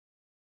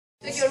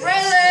Take your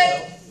right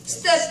leg,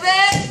 step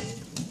back,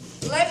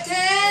 left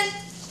hand,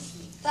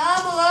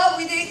 double up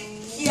with it,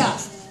 here.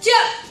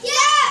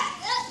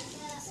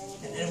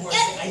 And then work.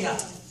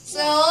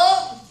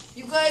 So,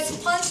 you guys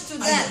punch to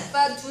them,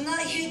 but do not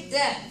hit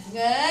them.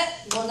 Okay?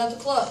 You want not to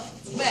club.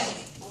 Back.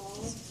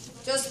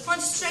 Just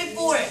punch straight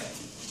forward.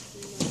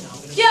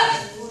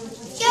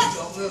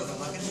 Don't move. I'm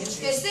not going to hit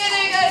you. Okay, stay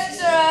there, guys.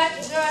 It's alright.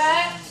 It's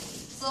alright.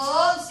 So,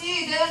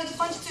 see, they're going to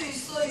punch to you.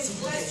 So, you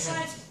guys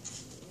try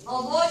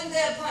avoiding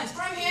that punch.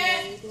 From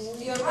here,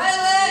 to your right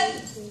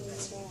leg,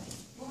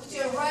 move to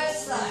your right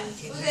side.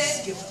 Can Do you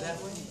this. skip that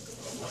way?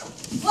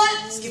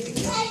 What? Skip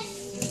again.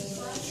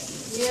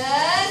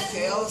 Yes.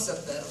 Okay, I'll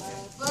accept that. Okay.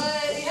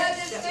 But you have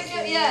to take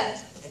it. Yeah.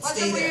 And Watch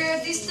stay out for there. your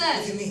Look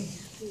distance. at me.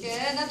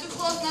 Okay, not too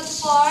close, not too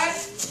far.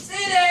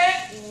 Stay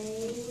there.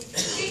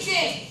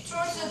 Kicking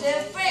towards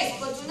their face,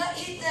 but do not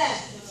hit them.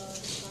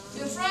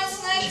 The front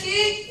snap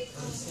kick.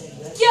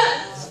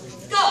 Yeah.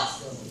 Go.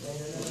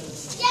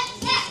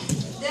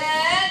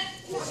 Then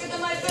look at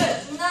my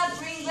foot. Do not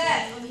bring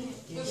back.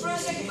 The front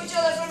second, put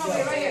your left front over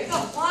here, right here. Go.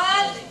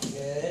 One.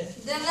 Good.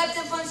 Then left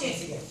hand punching.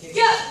 Kick.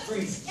 Yeah.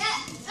 Freeze.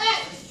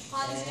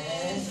 Punch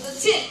to the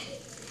chin.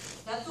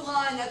 Not too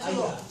high, not too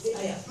low.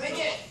 Right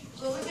here.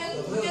 So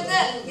look at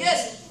that.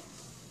 Yes.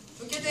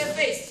 Look at their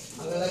face.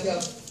 I'm going to let go.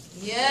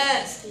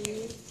 Yes.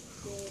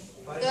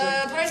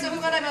 The person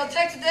who's gonna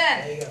attack them,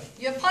 There you go.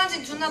 your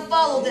punching, do not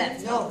follow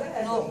them. No.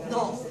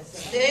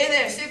 Stay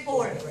there, stay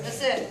forward.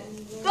 That's it.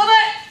 Go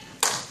back.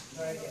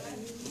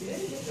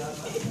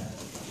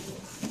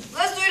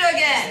 Let's do it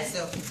again.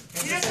 So,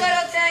 You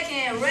start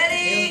attacking.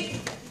 Ready?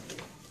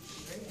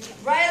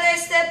 Right leg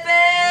step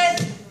back.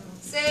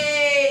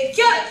 Say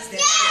cut.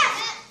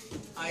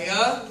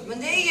 When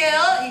they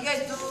yell, you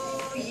guys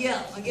do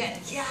yell again.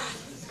 Yeah.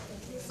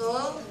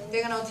 So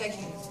they're gonna attack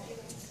you.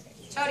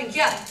 Shouting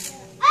yeah.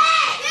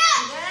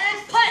 Then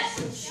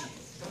punch.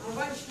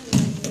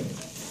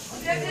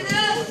 Objective.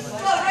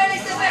 Go right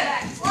leg step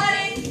back.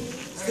 Sliding.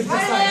 skip this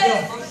Right side.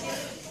 leg. Go.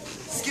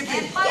 Skip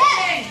And it.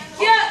 punching.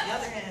 Yeah.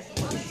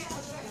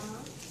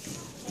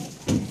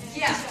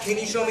 Yeah. Can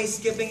you show me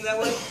skipping that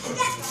way?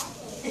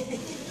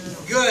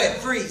 Good.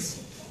 Freeze.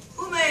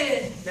 Who made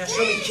it? Now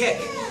show me kick.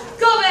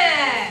 Go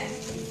back.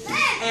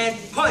 And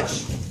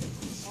punch.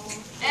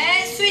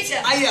 And switch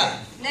up.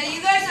 Now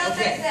you guys attack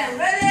Okay. them.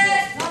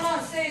 Ready? No,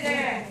 stay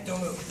there.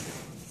 Don't move.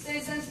 Stay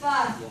same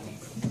spot.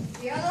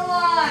 The other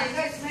one, you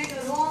guys make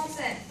a long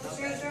set. Put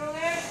your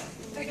shoulder.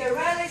 Take a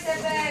right leg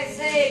step back.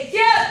 Say,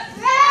 yeah.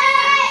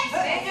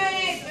 Bend your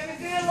knees. Make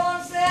a good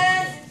long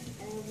set.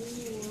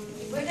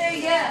 When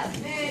they yell,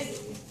 miss,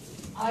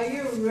 are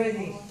you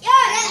ready?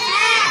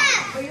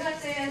 But you don't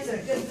say answer.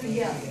 Just do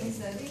yeah.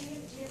 Instead.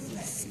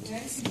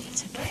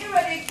 Are you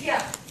ready?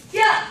 Yeah.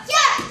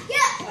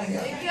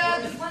 Take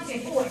out the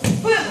punching forward.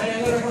 Boom.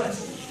 Another punch.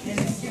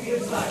 And skip the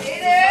other side. Stay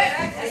there.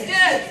 That's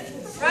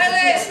good. Right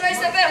leg, straight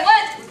step back.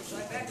 One.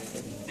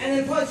 And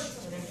then punch.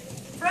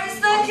 Front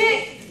stop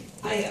kick.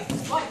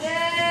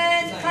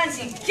 Then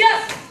punching.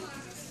 Yeah.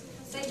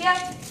 Say yeah.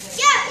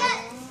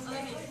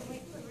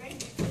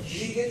 You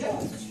did a good job.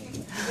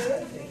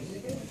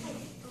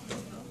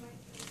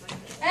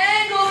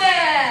 And go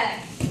back.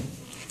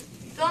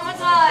 One more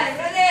time.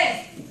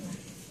 Ready?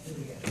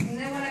 And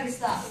then when I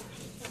stop.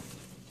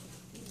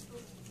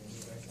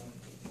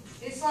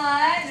 This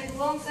side, make a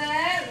long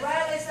set.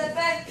 Right leg step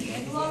back.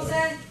 Make a long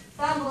set.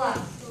 Thumb block.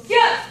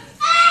 Yeah.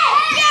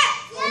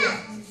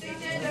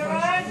 Switch in the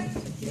right.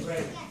 Get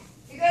ready.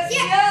 You guys see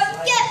up.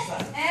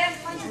 And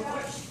punch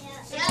forward.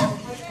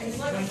 And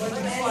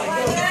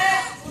slide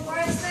there.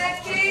 First step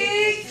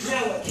kick.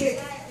 Now what? Kick.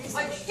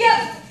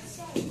 Yeah.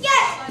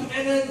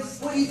 And then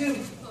what do you do?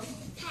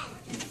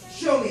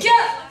 Show me.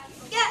 Yeah.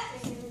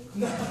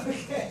 No,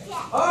 okay.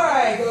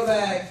 Alright, go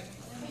back.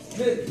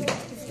 Good.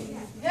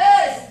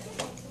 Yes.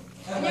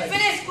 When you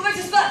finish, go back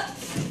to the spot.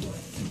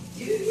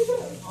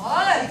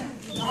 Alright.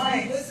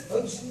 Nice.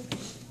 Oops.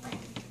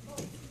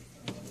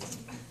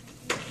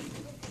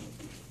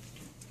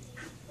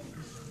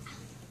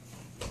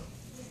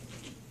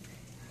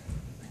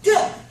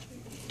 Yeah.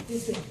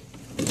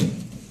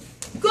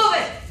 Go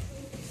back.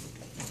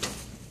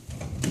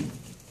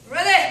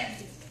 Ready?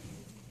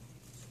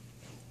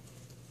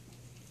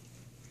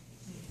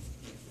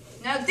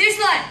 Now this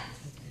line.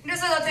 This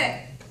side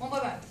attack. One by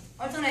one.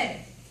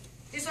 Alternate.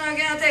 This one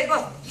again attack.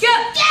 Go.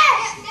 Yeah.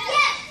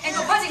 And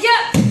go punch it.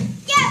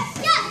 Yeah.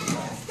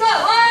 Go.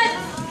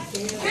 1,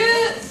 2.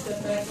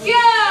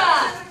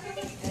 Yeah.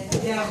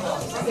 And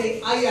down.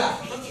 Say,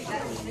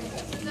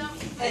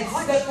 And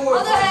step forward.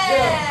 Other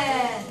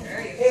hand.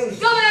 Haley.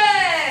 Go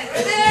back.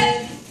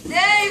 Ready?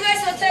 Then you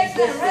guys attack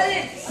them. Ready?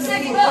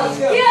 Second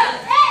go.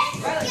 Yeah.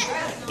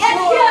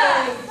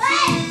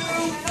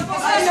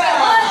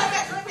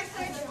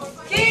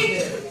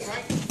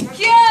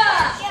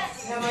 Yeah.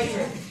 Now my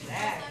turn.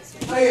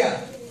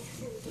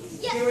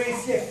 Get ready to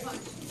skip.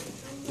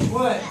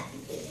 1.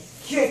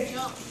 Kick.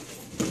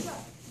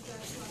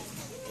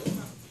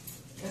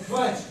 And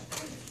punch.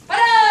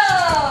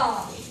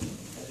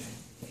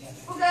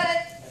 Who got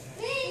it?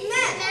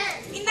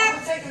 I'm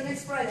gonna take the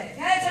next Friday.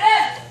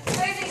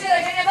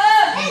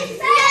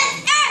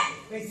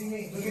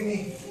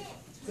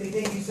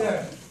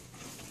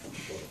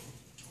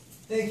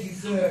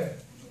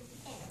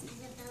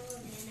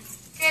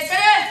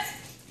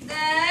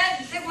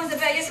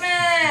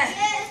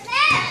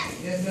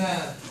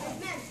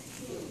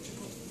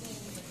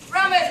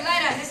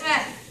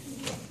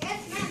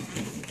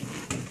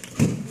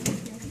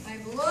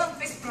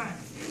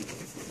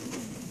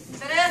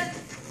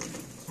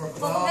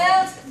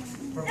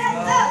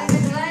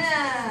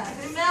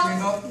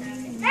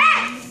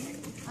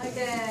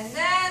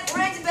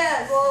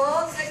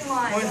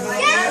 line. Go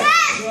like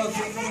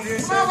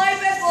that. Come on, a little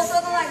bit closer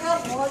to the line.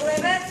 Go all the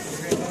way back.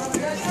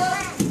 Good.